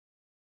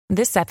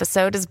This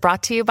episode is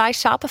brought to you by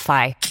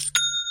Shopify.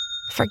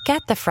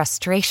 Forget the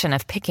frustration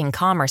of picking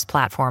commerce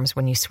platforms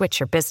when you switch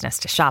your business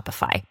to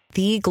Shopify,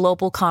 the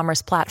global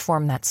commerce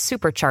platform that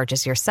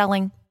supercharges your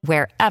selling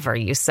wherever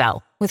you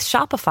sell. With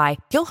Shopify,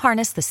 you'll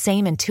harness the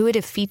same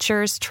intuitive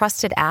features,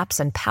 trusted apps,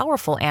 and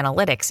powerful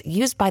analytics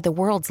used by the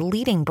world's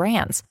leading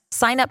brands.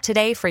 Sign up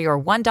today for your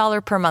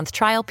 $1 per month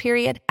trial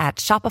period at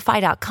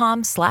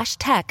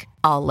shopify.com/tech,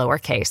 all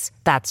lowercase.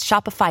 That's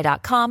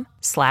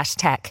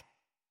shopify.com/tech.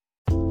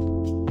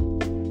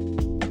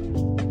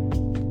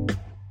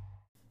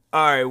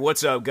 Alright,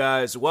 what's up,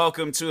 guys?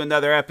 Welcome to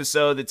another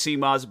episode of the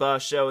T-Moz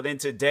Boss Show. And in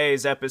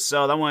today's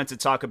episode, I wanted to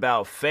talk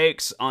about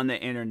fakes on the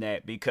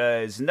internet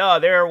because, no,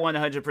 they're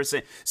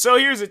 100%. So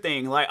here's the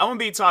thing, I'm going to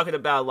be talking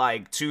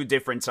about, two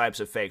different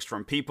types of fakes,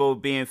 from people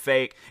being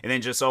fake and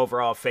then just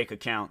overall fake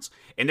accounts.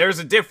 And there's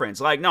a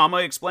difference. I'm going to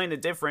explain the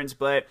difference,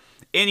 but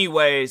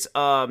anyways,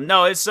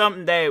 no, it's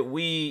something that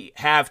we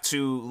have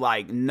to,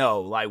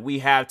 know. We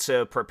have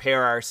to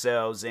prepare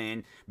ourselves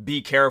and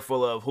be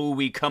careful of who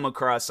we come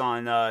across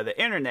on the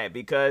internet,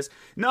 because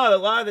no, a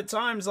lot of the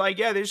times,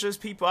 there's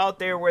just people out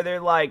there where they're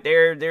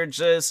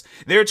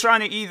they're trying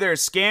to either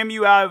scam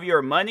you out of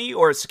your money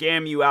or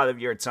scam you out of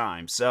your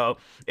time. So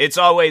it's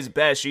always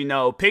best,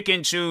 pick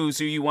and choose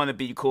who you want to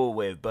be cool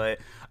with. But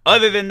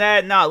other than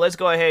that, let's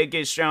go ahead and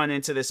get straight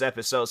into this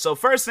episode. So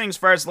first things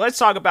first, let's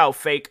talk about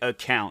fake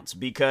accounts,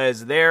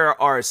 because there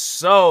are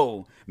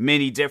so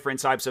many different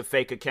types of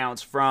fake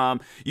accounts.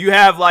 From, you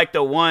have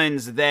the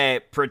ones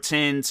that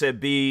pretend to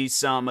be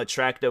some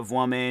attractive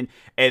woman,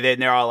 and then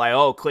they're all like,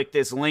 oh, click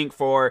this link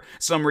for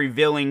some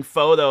revealing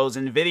photos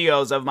and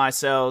videos of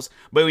myself.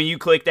 But when you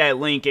click that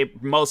link,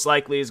 it most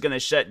likely is going to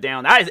shut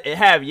down. I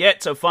have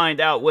yet to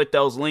find out what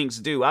those links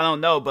do. I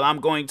don't know, but I'm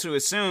going to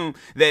assume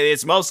that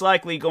it's most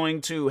likely going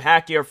to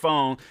hack your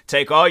phone,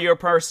 take all your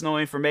personal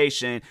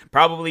information,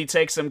 probably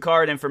take some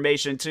card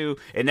information too,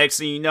 and next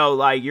thing you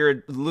know,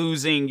 you're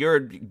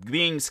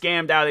being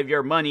scammed out of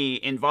your money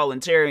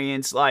involuntarily. And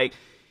it's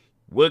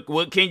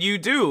what can you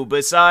do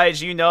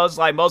besides, it's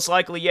most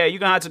likely, you're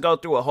gonna have to go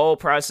through a whole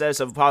process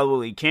of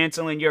probably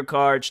canceling your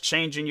cards,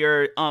 changing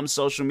your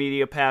social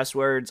media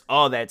passwords,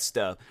 all that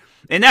stuff.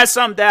 And that's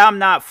something that I'm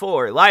not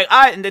for.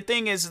 And the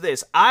thing is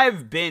this,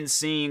 I've been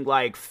seeing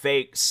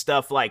fake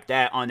stuff like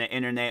that on the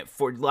internet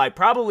for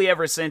probably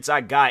ever since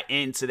I got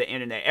into the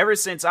internet. Ever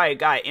since I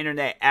got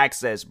internet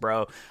access,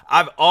 bro,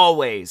 I've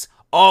always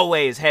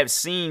have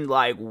seen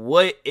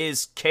what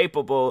is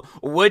capable,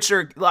 what's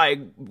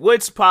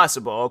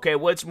possible, okay?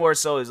 What's more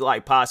so is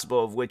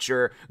possible of what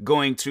you're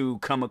going to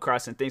come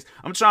across and things.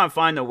 I'm trying to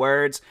find the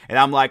words, and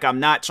I'm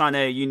not trying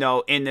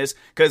to, end this,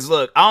 because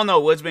look, I don't know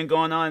what's been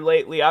going on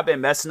lately. I've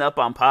been messing up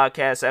on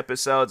podcast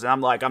episodes,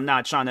 and I'm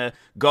not trying to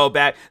go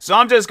back, so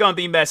I'm just going to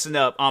be messing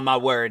up on my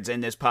words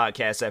in this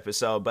podcast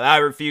episode, but I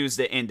refuse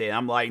to end it.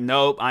 I'm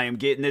nope, I am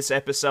getting this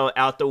episode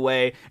out the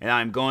way, and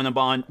I'm going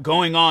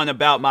on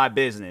about my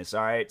business,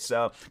 all right?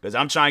 So, because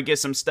I'm trying to get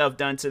some stuff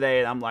done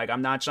today, and I'm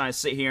not trying to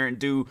sit here and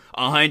do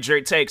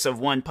 100 takes of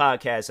one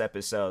podcast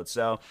episode.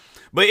 So,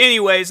 but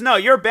anyways, no,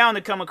 you're bound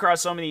to come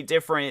across so many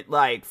different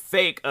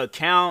fake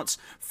accounts,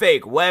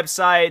 fake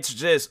websites,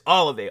 just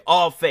all of it,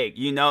 all fake,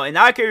 and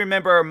I can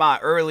remember my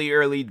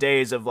early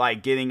days of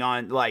getting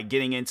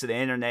into the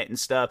internet and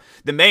stuff.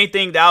 The main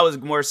thing that I was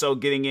more so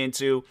getting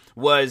into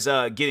was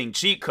getting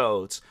cheat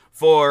codes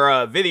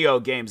for video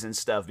games and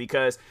stuff,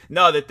 because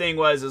the thing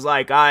was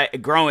I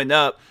growing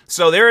up,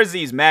 so there was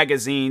these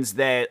magazines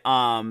that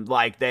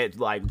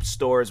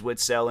stores would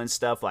sell and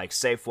stuff, like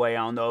Safeway. I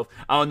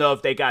don't know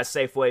if they got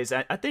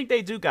Safeways. I think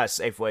they do got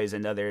Safeways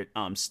in other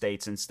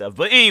states and stuff.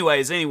 But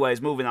anyways,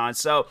 moving on.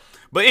 So,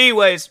 but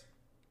anyways,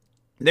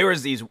 there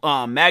was these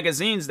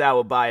magazines that I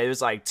would buy. It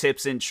was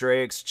tips and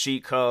tricks,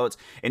 cheat codes,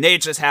 and they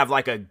just have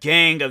a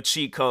gang of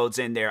cheat codes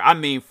in there. I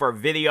mean, for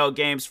video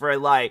games, for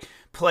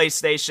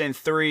PlayStation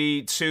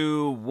 3,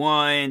 2,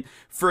 1,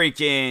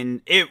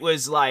 freaking, it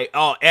was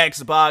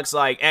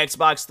Xbox,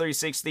 Xbox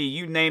 360,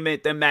 you name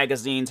it, the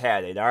magazines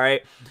had it,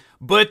 alright?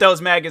 But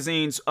those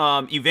magazines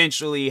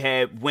eventually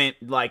went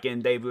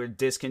and they were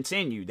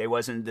discontinued.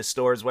 The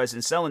stores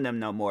wasn't selling them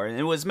no more. And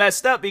it was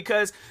messed up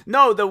because,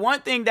 the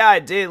one thing that I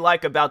did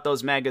like about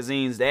those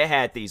magazines, they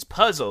had these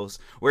puzzles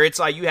where it's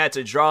you had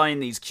to draw in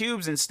these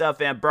cubes and stuff.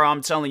 And bro,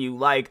 I'm telling you,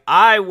 it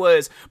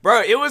was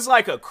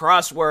a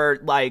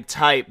crossword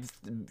type,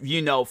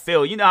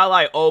 feel. You know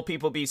how old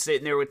people be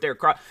sitting there with their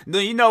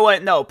you know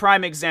what? No,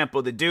 prime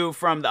example, the dude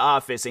from The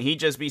Office, and he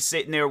just be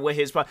sitting there with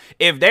his,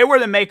 if they were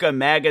to make a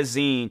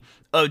magazine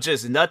of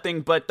just nothing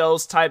but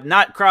those type,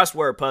 not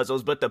crossword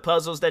puzzles, but the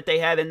puzzles that they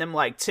had in them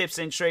tips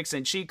and tricks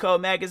and cheat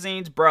code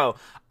magazines, bro,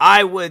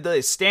 I would,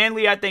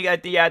 Stanley, I think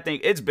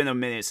it's been a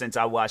minute since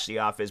I watched The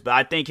Office, but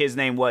I think his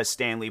name was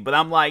Stanley, but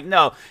I'm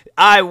no,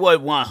 I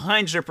would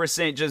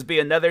 100% just be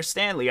another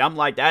Stanley. I'm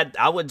that,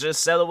 I would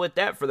just settle with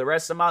that for the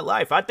rest of my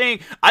life. I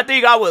think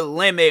I would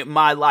limit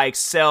my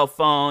cell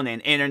phone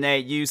and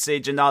internet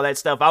usage and all that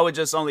stuff. I would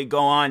just only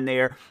go on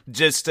there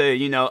just to,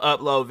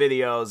 upload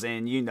videos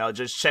and,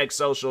 just check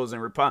socials and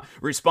and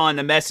respond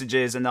to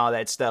messages and all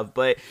that stuff.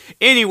 But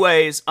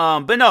anyways,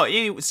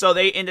 so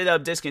they ended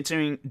up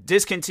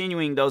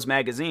discontinuing those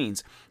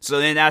magazines. So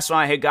then that's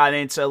why I had got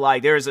into,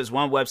 like, there's this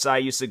one website I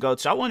used to go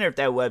to. I wonder if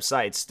that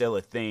website's still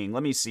a thing.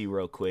 Let me see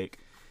real quick.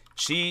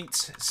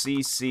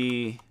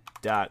 CheatCC.com.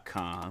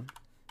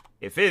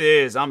 If it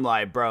is, I'm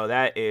like, bro,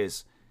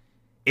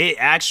 it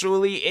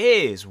actually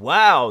is.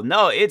 Wow.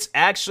 No, it's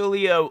still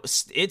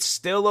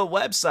a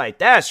website.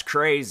 That's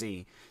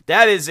crazy.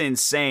 That is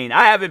insane.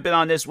 I haven't been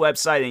on this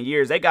website in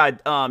years. They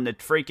got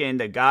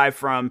the guy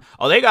from,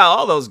 they got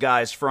all those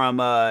guys from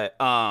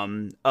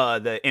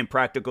the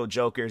Impractical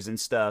Jokers and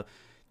stuff.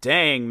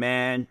 Dang,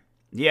 man.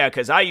 Yeah,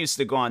 because I used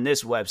to go on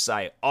this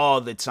website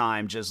all the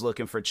time just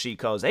looking for cheat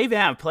codes. They even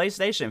have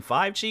PlayStation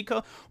 5 cheat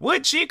codes.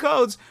 What cheat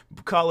codes?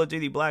 Call of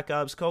Duty Black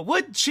Ops Cold.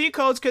 What cheat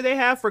codes could they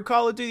have for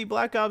Call of Duty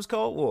Black Ops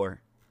Cold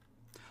War?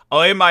 Oh,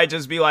 it might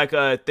just be like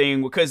a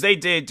thing, because they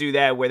did do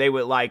that where they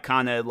would like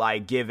kind of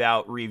like give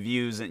out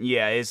reviews, and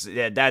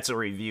that's a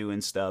review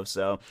and stuff.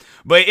 So,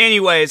 but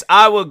anyways,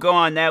 I would go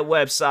on that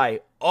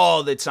website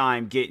all the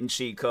time getting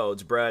cheat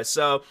codes, bruh.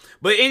 So,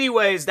 but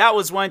anyways, that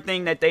was one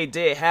thing that they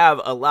did have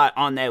a lot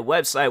on that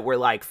website, were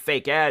like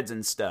fake ads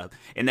and stuff.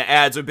 And the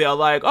ads would be all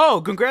like,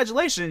 oh,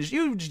 congratulations,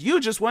 you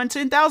just won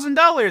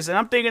 $10,000. And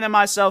I'm thinking to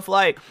myself,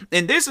 like,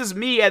 and this is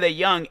me at a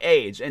young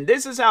age, and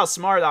this is how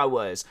smart I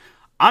was.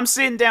 I'm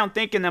sitting down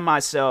thinking to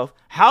myself,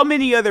 how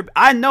many other,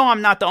 I know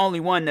I'm not the only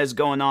one that's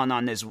going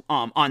on this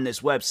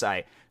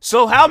website.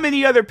 So how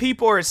many other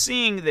people are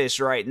seeing this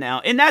right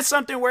now? And that's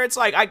something where it's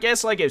like, I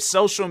guess like if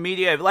social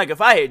media, if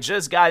I had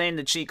just got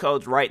into cheat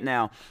codes right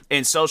now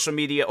in social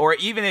media, or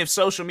even if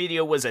social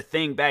media was a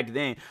thing back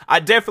then, I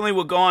definitely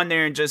would go on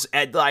there and just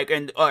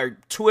or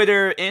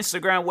Twitter,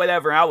 Instagram,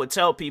 whatever. I would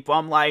tell people,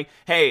 I'm like,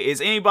 hey, is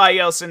anybody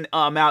else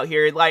out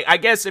here? Like, I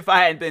guess if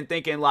I hadn't been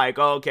thinking like,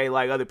 oh, okay,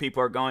 like other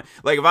people are going,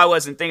 like if I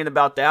wasn't thinking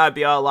about that, I'd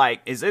be all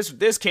like,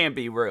 this can't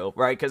be real,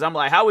 right? Because I'm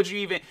like, how do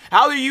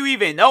you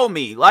even know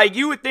me? Like,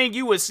 you would think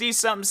you would see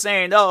something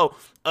saying, oh,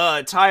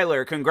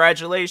 Tyler,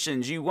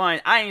 congratulations, you won.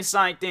 I ain't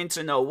signed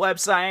into no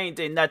website, I ain't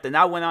did nothing.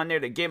 I went on there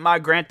to get my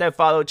Grand Theft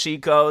Auto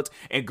cheat codes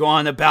and go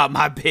on about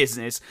my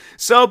business.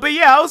 So, but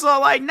yeah, I was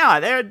all like,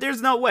 nah,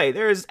 there's no way.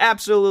 There is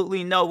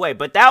absolutely no way.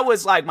 But that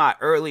was like my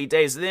early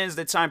days. Then as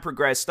the time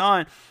progressed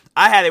on,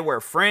 I had it where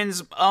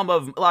friends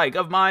of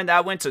mine that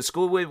I went to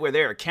school with, where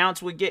their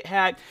accounts would get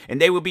hacked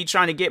and they would be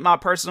trying to get my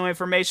personal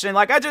information.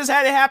 Like, I just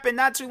had it happen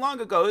not too long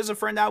ago. There's a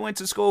friend I went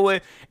to school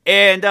with,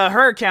 and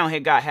her account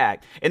had got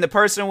hacked. And the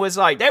person was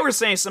like, they were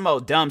saying some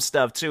old dumb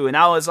stuff too. And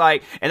I was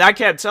like, and I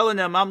kept telling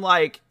them, I'm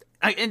like,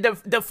 and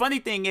the funny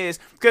thing is,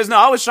 because no,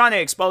 I was trying to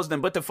expose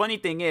them, but the funny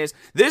thing is,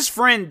 this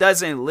friend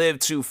doesn't live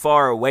too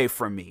far away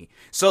from me.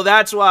 So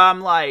that's why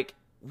I'm like,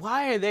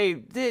 why are they,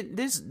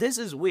 this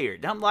is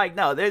weird. I'm like,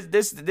 no,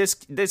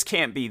 this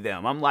can't be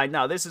them. I'm like,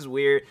 no, this is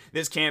weird.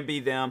 This can't be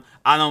them.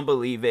 I don't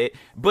believe it.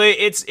 But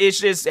it's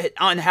just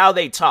on how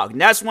they talk.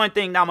 And that's one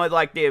thing,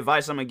 the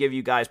advice I'm going to give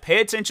you guys. Pay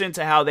attention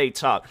to how they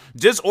talk.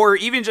 Or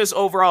even just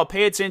overall,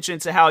 pay attention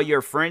to how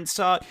your friends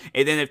talk.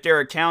 And then if their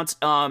accounts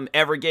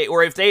ever get,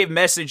 or if they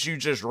message you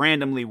just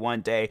randomly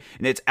one day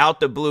and it's out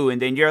the blue, and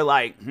then you're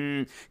like,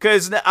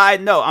 because I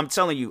know, I'm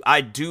telling you,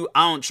 I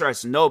don't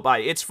trust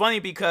nobody. It's funny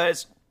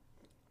because,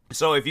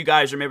 so if you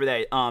guys remember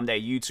that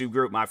that YouTube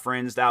group, my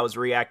friends that I was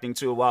reacting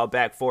to a while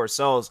back, Four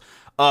Souls,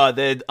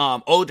 the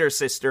older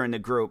sister in the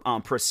group,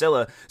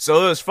 Priscilla.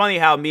 So it was funny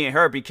how me and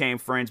her became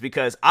friends,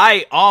 because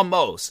I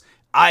almost,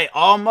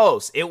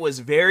 it was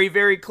very,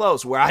 very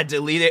close where I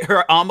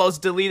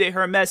almost deleted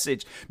her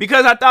message,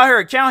 because I thought her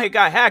account had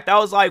got hacked. I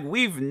was like,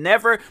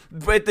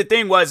 but the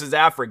thing was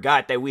I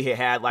forgot that we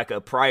had like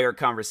a prior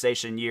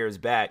conversation years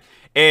back.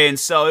 And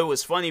so it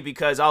was funny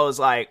because I was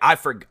like, I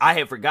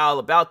had forgot all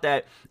about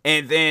that.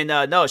 And then,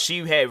 no,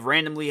 she had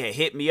randomly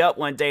hit me up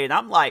one day, and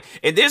I'm like,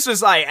 and this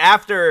was like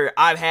after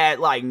I've had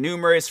like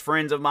numerous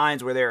friends of mine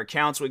where their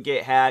accounts would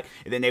get hacked,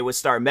 and then they would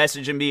start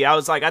messaging me. I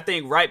was like, I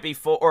think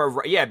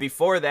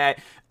before that,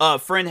 a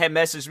friend had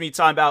messaged me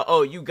talking about,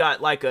 oh, you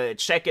got like a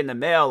check in the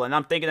mail. And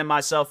I'm thinking to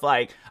myself,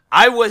 like,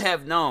 I would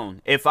have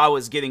known if I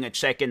was getting a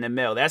check in the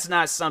mail. That's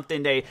not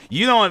something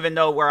you don't even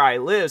know where I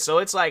live. So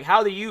it's like,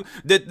 how do you,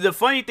 the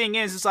funny thing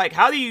is, it's like,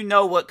 how do you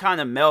know what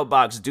kind of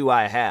mailbox do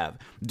I have?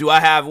 Do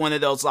I have one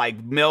of those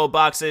like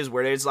mailboxes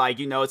where there's like,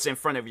 it's in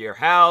front of your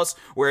house,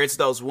 where it's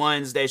those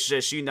ones that's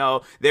just,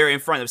 they're in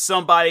front of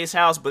somebody's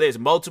house, but there's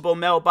multiple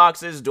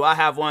mailboxes? Do I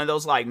have one of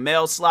those like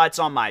mail slots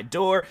on my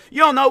door?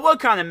 You don't know what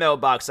kind of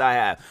mailbox I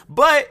have.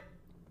 But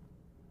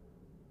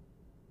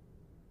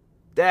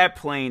that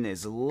plane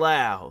is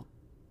loud.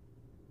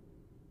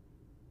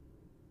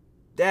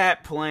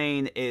 That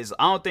plane is,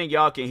 I don't think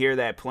y'all can hear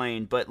that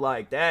plane, but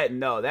like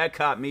that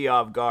caught me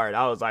off guard.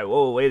 I was like,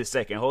 whoa, wait a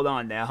second, hold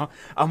on now.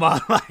 I'm all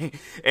like,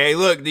 hey,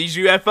 look, these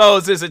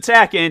UFOs is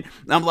attacking.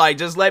 I'm like,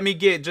 just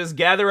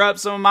gather up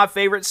some of my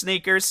favorite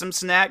sneakers, some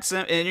snacks,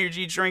 some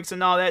energy drinks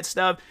and all that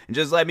stuff, and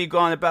just let me go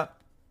on about.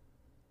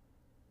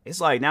 It's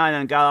like now I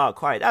done got all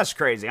quiet. That's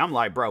crazy. I'm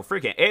like, bro,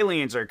 freaking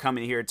aliens are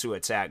coming here to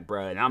attack,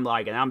 bro. And I'm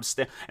like, and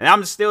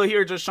I'm still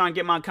here just trying to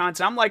get my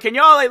content. I'm like, can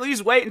y'all at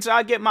least wait until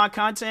I get my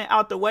content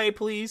out the way,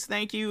 please?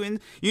 Thank you. And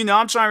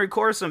I'm trying to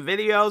record some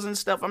videos and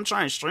stuff. I'm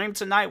trying to stream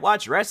tonight,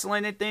 watch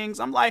wrestling and things.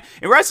 I'm like,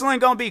 and wrestling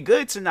gonna be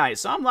good tonight.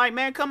 So I'm like,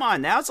 man, come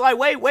on now. It's like,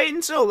 wait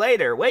until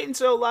later. Wait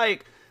until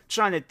like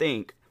trying to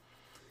think.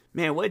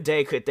 Man, what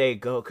day could they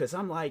go? Because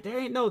I'm like, there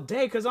ain't no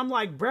day. Because I'm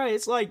like, bruh,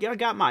 it's like, I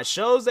got my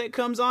shows that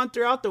comes on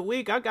throughout the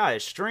week. I got to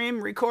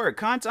stream, record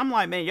content. I'm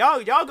like, man,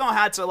 y'all gonna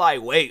have to,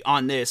 like, wait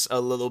on this a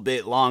little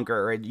bit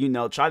longer. Or,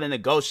 try to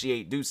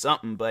negotiate, do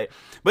something. But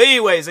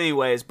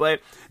anyways.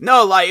 But,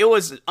 no, like, it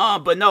was,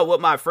 but no,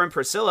 with my friend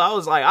Priscilla, I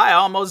was like, I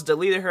almost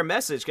deleted her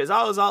message. Because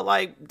I was all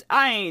like,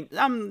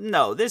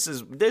 this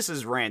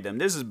is random.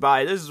 This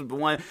is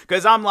one.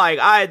 Because I'm like,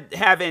 I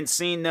haven't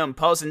seen them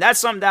post. And that's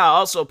something that I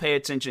also pay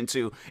attention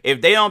to. If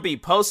they don't be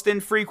posting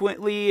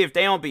frequently, if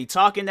they don't be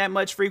talking that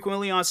much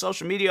frequently on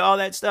social media, all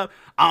that stuff,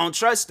 I don't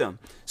trust them.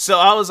 So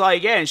I was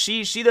like, yeah, and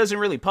she doesn't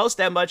really post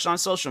that much on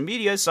social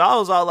media. So I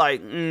was all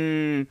like,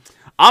 I'm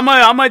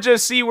gonna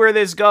just see where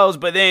this goes.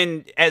 But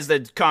then as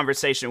the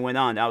conversation went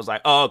on, I was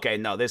like, oh, okay,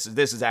 no, this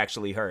is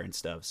actually her and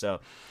stuff.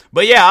 So,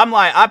 but yeah, I'm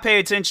like, I pay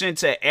attention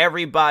to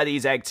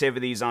everybody's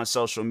activities on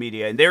social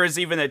media. And there was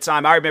even a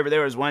time, I remember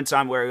there was one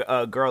time where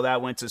a girl that I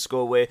went to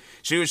school with,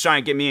 she was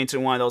trying to get me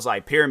into one of those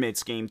like pyramid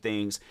scheme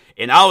things.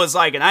 And I was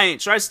like, and I ain't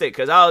trust it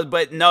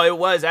but no, it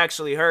was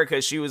actually her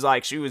because she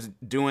was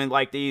doing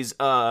like these,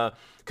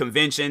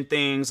 convention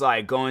things,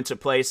 like going to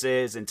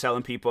places and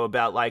telling people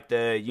about like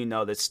the,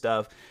 the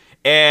stuff.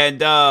 And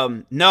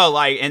no,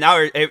 like, and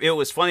it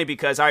was funny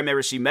because I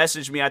remember she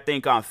messaged me, I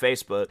think, on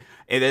Facebook,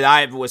 and then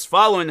I was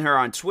following her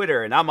on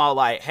Twitter, and I'm all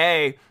like,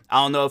 hey,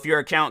 I don't know if your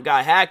account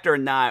got hacked or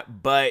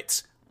not,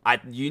 but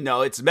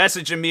it's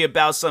messaging me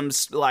about some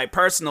like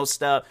personal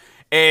stuff,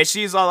 and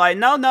she's all like,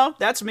 no,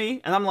 that's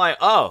me, and I'm like,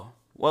 oh.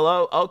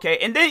 Well, okay.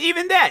 And then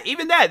even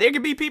that, there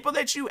could be people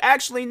that you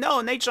actually know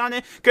and they trying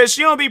to, cause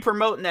she don't be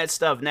promoting that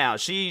stuff now.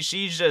 She's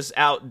just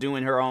out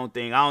doing her own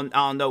thing. I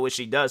don't know what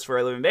she does for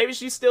a living. Maybe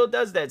she still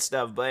does that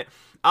stuff, but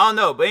I don't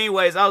know. But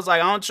anyways, I was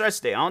like, I don't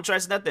trust it. I don't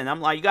trust nothing.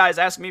 I'm like, you guys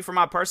ask me for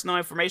my personal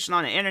information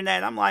on the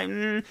internet. I'm like,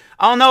 I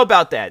don't know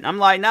about that. I'm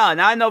like, nah,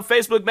 now I know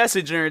Facebook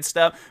Messenger and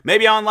stuff.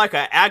 Maybe on like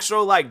an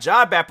actual like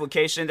job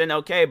application, then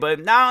okay. But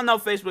now I don't know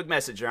Facebook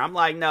Messenger. I'm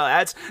like, no,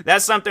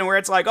 that's something where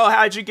it's like, oh,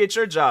 how'd you get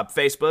your job,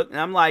 Facebook? And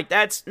I'm like,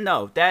 that's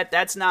not,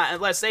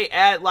 unless they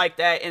add like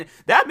that. And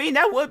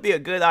that would be a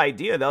good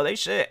idea though. They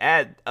should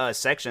add a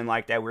section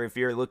like that where if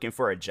you're looking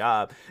for a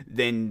job,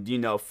 then,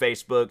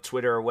 Facebook,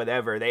 Twitter, or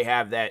whatever, they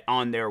have that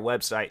on their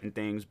website and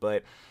things.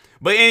 But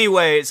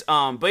anyways,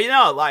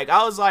 like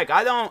I was like,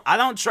 I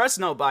don't trust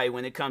nobody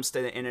when it comes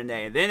to the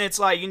internet. And then it's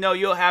like,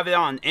 you'll have it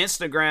on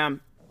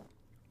Instagram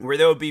where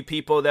there'll be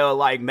people that'll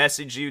like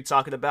message you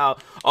talking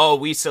about, oh,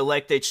 we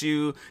selected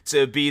you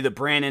to be the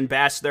brand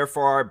ambassador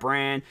for our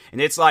brand, and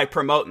it's like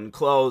promoting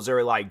clothes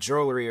or like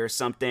jewelry or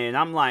something. And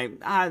I'm like,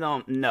 I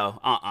don't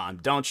know,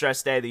 don't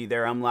trust that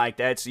either. I'm like,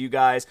 that's you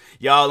guys,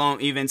 y'all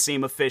don't even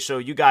seem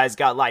official. You guys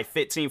got like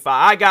 15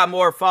 I got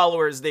more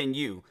followers than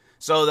you.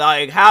 So,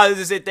 like, how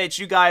is it that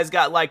you guys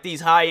got, like, these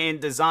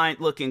high-end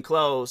design-looking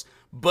clothes,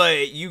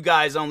 but you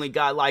guys only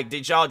got, like,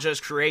 did y'all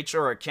just create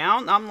your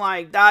account? I'm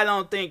like, I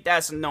don't think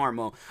that's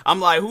normal. I'm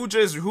like, who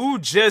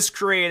just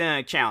created an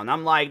account?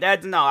 I'm like,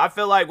 no, I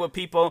feel like with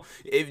people,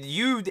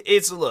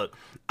 look,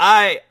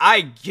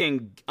 I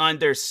can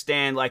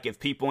understand, like,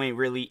 if people ain't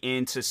really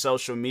into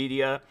social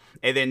media,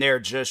 and then they're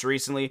just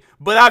recently,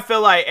 but I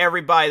feel like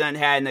everybody done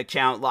had an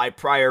account like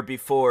prior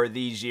before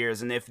these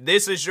years, and if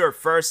this is your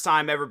first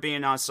time ever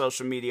being on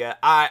social media,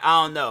 I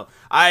don't know.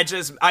 I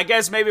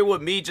guess maybe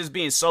with me just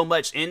being so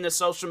much into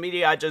social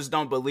media, I just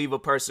don't believe a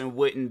person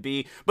wouldn't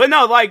be, but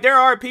no, like there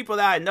are people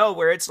that I know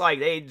where it's like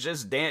they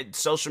just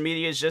social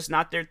media is just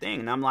not their thing,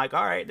 and I'm like,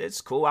 all right, it's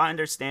cool, I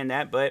understand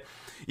that, but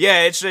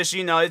yeah, it's just,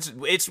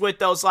 it's with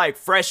those like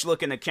fresh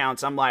looking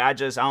accounts, I'm like, I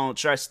don't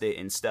trust it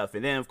and stuff.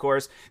 And then of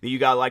course you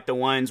got like the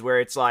ones where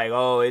it's like,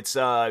 oh, it's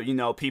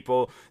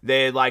people,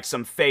 they like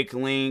some fake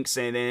links,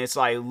 and then it's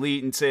like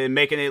leading to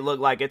making it look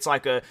like it's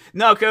like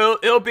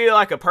it'll be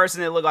like a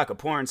person that look like a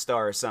porn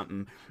star or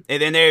something, and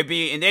then they'd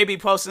be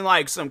posting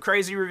like some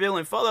crazy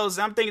revealing photos,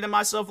 and I'm thinking to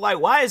myself like,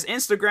 why is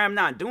Instagram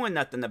not doing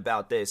nothing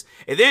about this?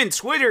 And then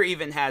Twitter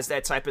even has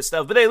that type of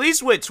stuff, but at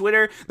least with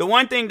Twitter, the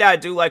one thing that I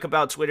do like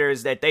about Twitter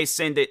is that they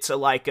send it to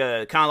like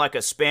a kind of like a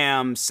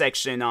spam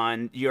section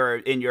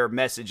in your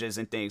messages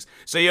and things,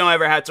 so you don't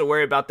ever have to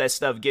worry about that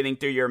stuff getting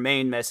through your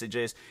main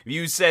messages. If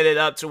you set it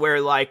up to where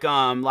like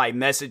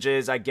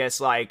messages, I guess,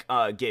 like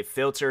get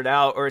filtered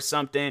out or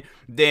something,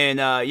 then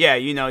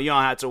you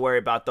don't have to worry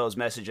about those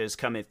messages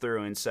coming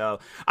through. And so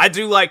I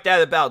do like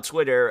that about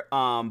Twitter.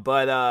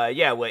 But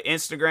with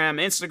Instagram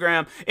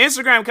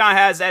kind of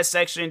has that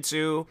section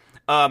too.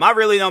 I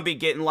really don't be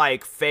getting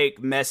like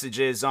fake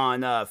messages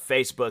on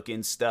Facebook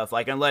and stuff,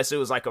 like unless it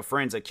was like a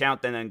friend's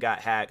account that then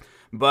got hacked.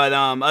 But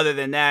other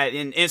than that,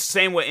 and it's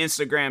same with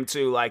Instagram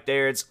too. Like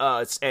there's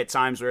at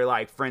times where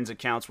like friends'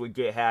 accounts would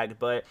get hacked,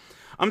 but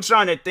I'm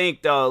trying to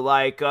think though,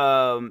 like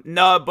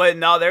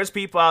no, there's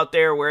people out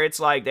there where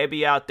it's like they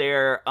be out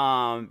there,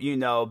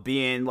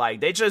 being like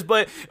they just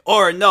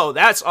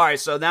that's all right.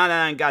 So now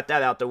that I got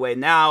that out the way,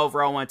 now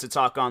overall I want to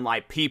talk on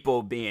like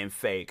people being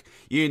fake,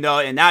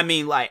 and I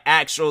mean like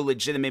actual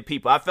legitimate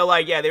people. I feel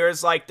like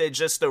there's like the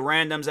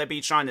randoms that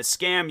be trying to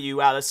scam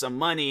you out of some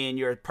money and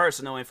your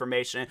personal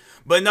information,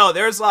 but no,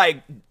 there's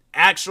like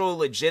actual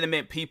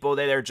legitimate people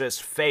that are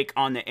just fake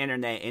on the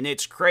internet, and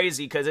it's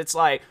crazy because it's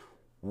like,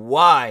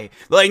 why?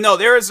 Like, no,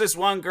 there was this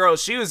one girl,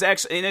 she was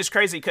actually, and it's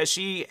crazy because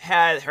she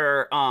had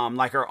her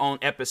like her own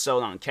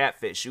episode on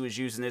Catfish. She was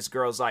using this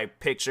girl's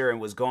like picture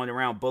and was going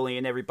around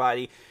bullying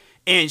everybody,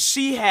 and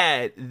she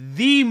had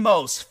the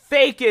most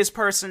fakest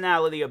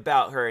personality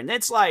about her. And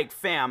it's like,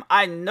 fam,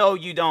 I know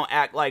you don't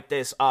act like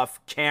this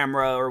off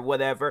camera or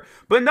whatever,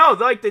 but no,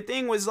 like the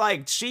thing was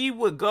like she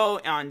would go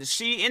on,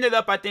 she ended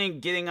up I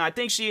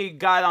think she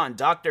got on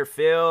Dr.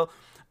 Phil.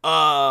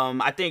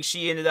 I think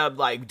she ended up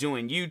like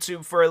doing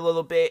YouTube for a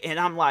little bit, and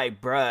I'm like,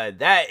 bruh,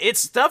 that it's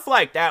stuff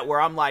like that where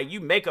I'm like,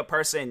 you make a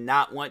person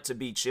not want to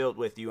be chilled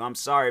with you. I'm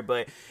sorry,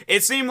 but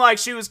it seemed like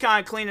she was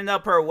kind of cleaning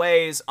up her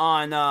ways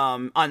on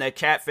the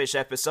Catfish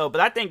episode,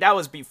 but I think that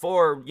was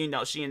before,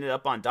 she ended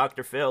up on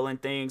Dr. Phil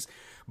and things.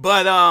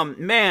 But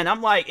man,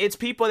 I'm like, it's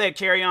people that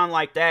carry on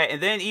like that,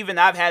 and then even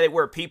I've had it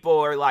where people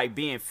are like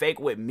being fake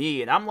with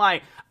me, and I'm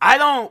like, I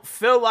don't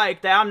feel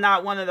like that. I'm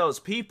not one of those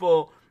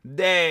people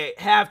that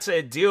have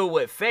to deal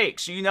with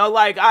fakes,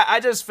 like I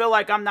just feel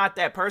like I'm not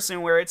that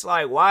person where it's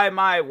like, why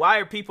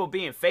are people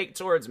being fake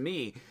towards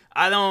me?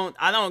 I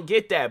don't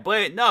get that.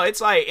 But no, it's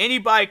like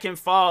anybody can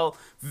fall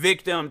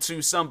victim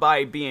to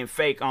somebody being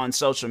fake on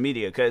social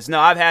media. Because no,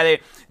 I've had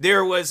it.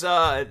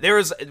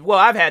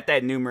 I've had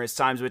that numerous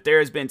times, but there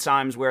has been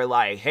times where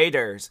like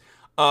haters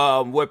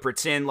would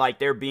pretend like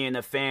they're being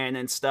a fan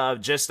and stuff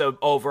just to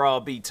overall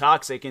be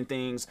toxic and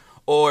things,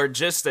 or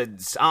just a,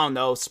 I don't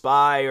know,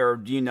 spy,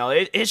 or,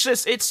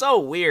 it's so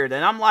weird.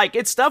 And I'm like,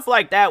 it's stuff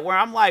like that where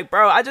I'm like,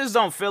 bro, I just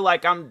don't feel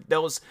like I'm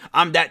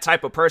that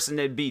type of person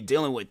to be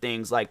dealing with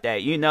things like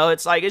that.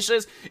 It's like,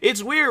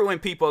 it's weird when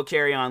people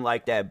carry on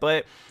like that.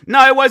 But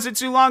no, it wasn't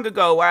too long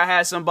ago where I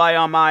had somebody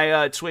on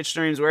my Twitch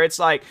streams where it's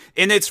like,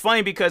 and it's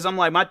funny because I'm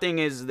like, my thing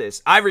is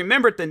this, I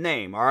remembered the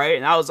name, all right?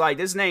 And I was like,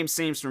 this name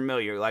seems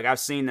familiar. Like I've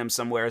seen them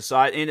somewhere. So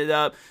I ended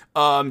up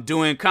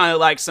doing kind of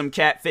like some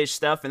Catfish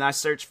stuff, and I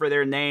searched for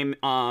their name,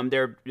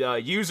 their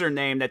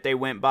username that they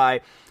went by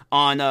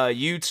on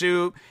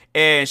YouTube,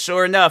 and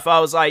sure enough,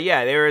 I was like,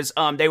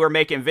 they were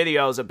making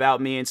videos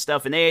about me and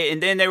stuff, and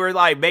then they were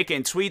like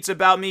making tweets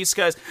about me,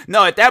 because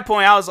no, at that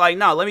point I was like,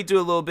 no, let me do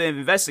a little bit of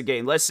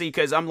investigating, let's see,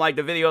 because I'm like,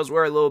 the videos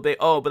were a little bit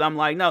old, but I'm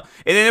like, no,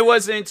 and then it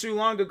wasn't too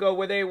long ago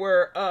where they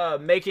were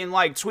making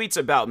like tweets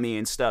about me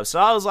and stuff,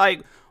 so I was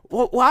like,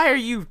 why are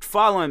you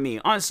following me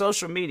on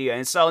social media?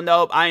 And so,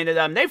 nope, I ended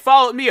up, they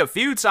followed me a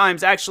few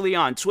times actually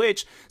on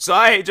Twitch. So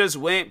I just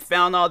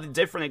found all the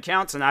different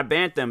accounts, and I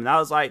banned them. And I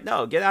was like,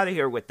 no, get out of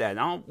here with that.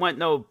 I don't want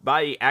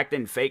nobody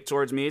acting fake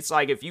towards me. It's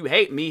like, if you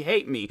hate me,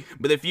 hate me.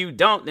 But if you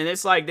don't, then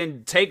it's like,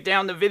 then take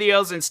down the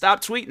videos and stop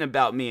tweeting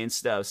about me and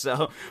stuff.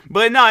 So,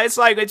 but no, it's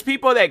like, it's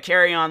people that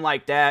carry on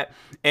like that.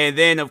 And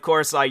then, of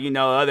course, like,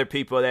 other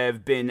people that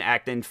have been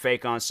acting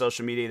fake on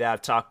social media that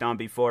I've talked on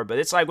before. But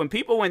it's like,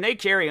 when they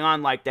carry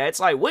on like that, it's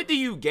like, what do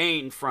you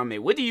gain from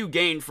it? What do you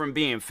gain from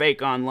being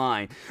fake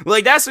online?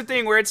 Like, that's the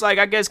thing where it's like,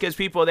 I guess because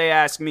people, they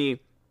ask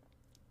me,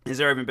 has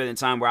there ever been a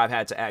time where I've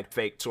had to act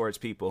fake towards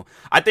people?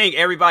 I think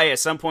everybody at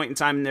some point in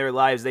time in their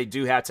lives, they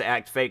do have to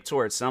act fake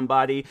towards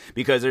somebody,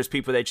 because there's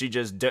people that you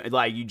just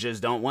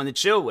don't want to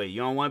chill with. You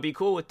don't want to be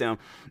cool with them.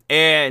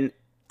 And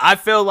I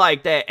feel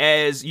like that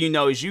as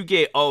you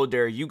get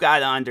older, you got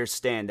to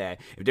understand that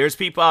if there's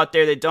people out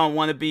there that don't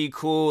want to be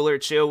cool or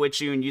chill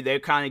with you, and they're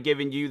kind of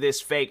giving you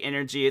this fake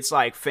energy, it's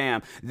like,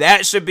 fam,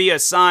 that should be a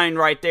sign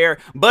right there.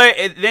 But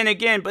then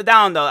again, I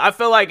don't know, I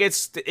feel like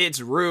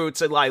it's rude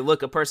to like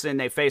look a person in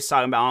their face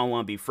talking about, I don't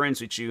want to be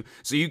friends with you,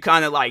 so you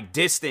kind of like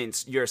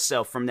distance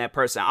yourself from that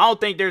person. I don't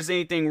think there's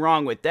anything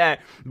wrong with that,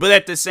 but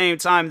at the same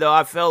time though,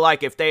 I feel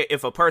like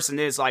if a person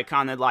is like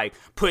kind of like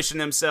pushing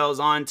themselves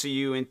onto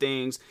you and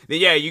things, then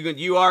yeah,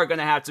 you are going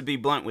to have to be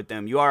blunt with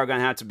them. You are going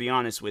to have to be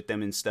honest with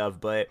them and stuff.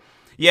 But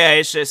yeah,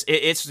 it's just,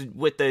 it's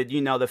with the,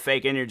 the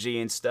fake energy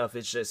and stuff.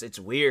 It's just, it's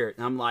weird.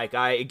 And I'm like,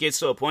 it gets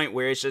to a point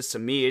where it's just, to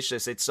me,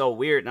 it's so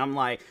weird. And I'm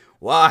like,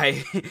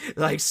 why?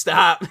 Like,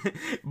 stop.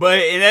 But,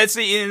 and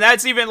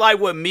that's even like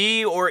with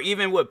me, or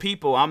even with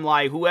people. I'm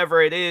like,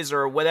 whoever it is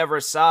or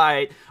whatever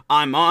side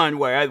I'm on,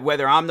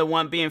 whether I'm the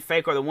one being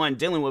fake or the one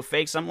dealing with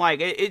fakes, I'm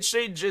like, it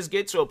should just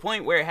get to a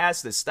point where it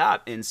has to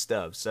stop and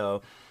stuff.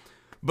 So,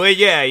 But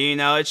yeah, you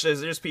know, it's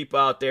just there's people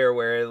out there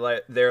where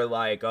like they're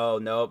like, oh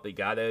nope, you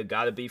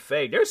gotta be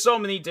fake. There's so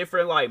many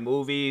different like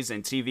movies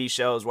and TV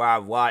shows where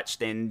I've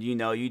watched, and you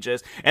know,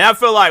 and I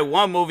feel like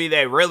one movie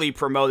that really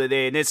promoted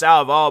it, and it's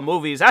out of all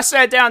movies. I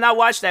sat down, and I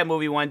watched that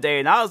movie one day,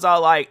 and I was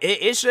all like,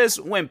 it's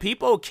just when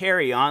people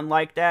carry on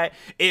like that,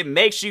 it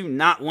makes you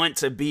not want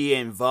to be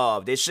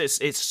involved. It's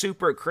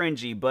super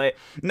cringy. But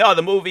no,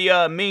 the movie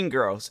Mean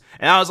Girls,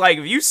 and I was like,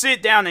 if you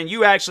sit down and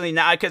you actually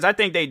not, because I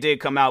think they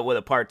did come out with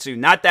a part 2,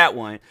 not that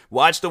one.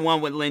 Watch the one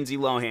with Lindsay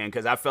Lohan,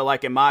 because I feel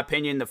like, in my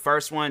opinion, the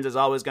first one is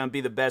always going to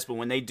be the best, but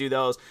when they do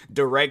those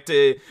direct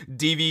to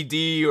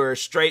DVD or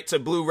straight to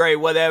Blu-ray,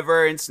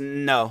 whatever,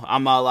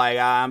 I'm all like,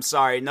 I'm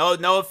sorry, no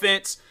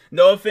offense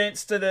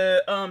to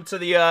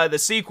the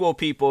sequel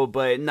people,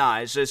 but nah,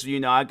 it's just, you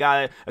know, I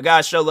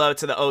gotta show love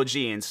to the OG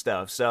and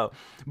stuff. So,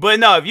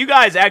 but no, if you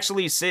guys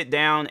actually sit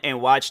down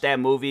and watch that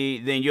movie,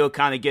 then you'll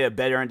kind of get a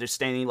better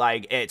understanding.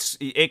 Like,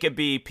 it could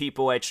be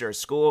people at your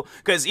school,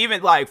 because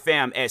even like,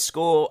 fam, at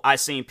school, I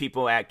seen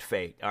people act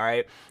fake. All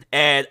right,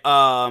 at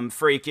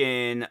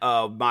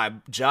my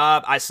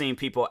job, I seen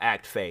people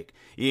act fake.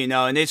 You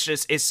know, and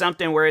it's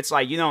something where it's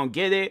like, you don't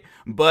get it,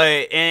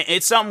 but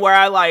it's something where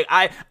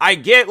I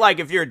get, like,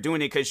 if you're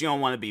doing it because you don't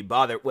want to be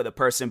bothered with a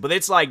person, but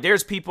it's like,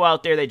 there's people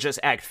out there that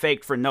just act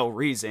fake for no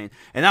reason,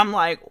 and I'm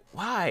like,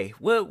 why?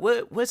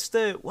 What's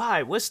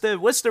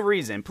the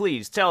reason?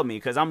 Please tell me,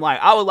 because I'm like,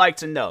 I would like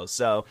to know.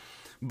 So,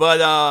 but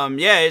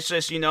yeah, it's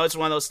just, you know, it's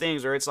one of those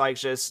things where it's like,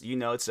 just, you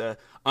know, it's a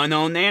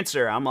unknown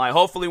answer. I'm like,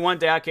 hopefully one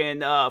day I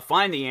can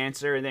find the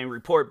answer and then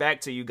report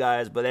back to you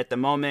guys, but at the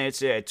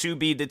moment it's to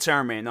be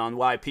determined on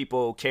why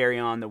people carry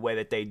on the way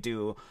that they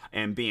do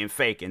and being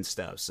fake and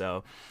stuff.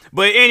 So,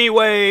 but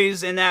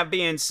anyways, and that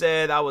being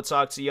said, I will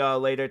talk to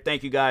y'all later.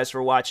 Thank you guys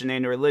for watching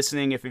and or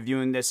listening. If you're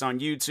viewing this on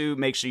YouTube,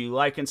 make sure you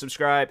like and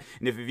subscribe,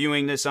 and if you're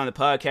viewing this on the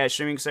podcast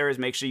streaming service,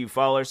 make sure you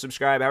follow or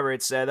subscribe however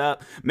it's set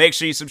up. Make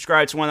sure you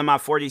subscribe to one of my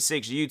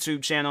 46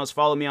 YouTube channels.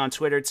 Follow me on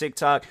Twitter,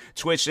 TikTok,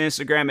 Twitch, and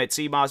Instagram at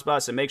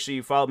TMossBoss, and make sure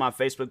you follow my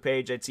Facebook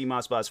page at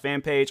TMossBoss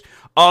fan page.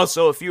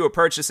 Also, if you are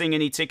purchasing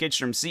any tickets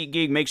from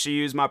SeatGeek, make sure you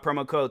use my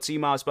promo code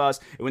TMossBoss.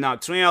 It will knock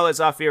 $20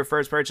 off your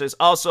first purchase.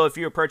 Also, if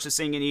you're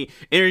purchasing any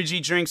energy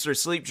drinks or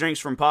sleep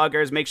drinks from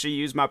Poggers, make sure you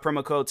use my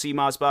promo code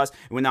TMossBoss.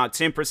 It will knock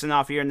 10%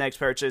 off your next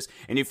purchase.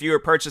 And if you are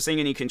purchasing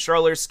any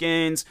controller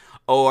skins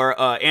or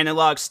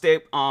analog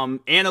stick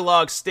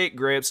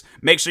grips,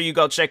 make sure you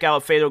go check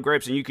out Fatal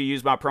Grips, and you can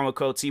use my promo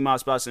code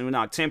TMossBoss, and it will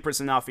knock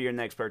 10% off of your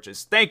next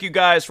purchase. Thank you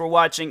guys for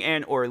watching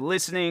and or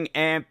listening,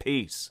 and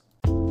peace.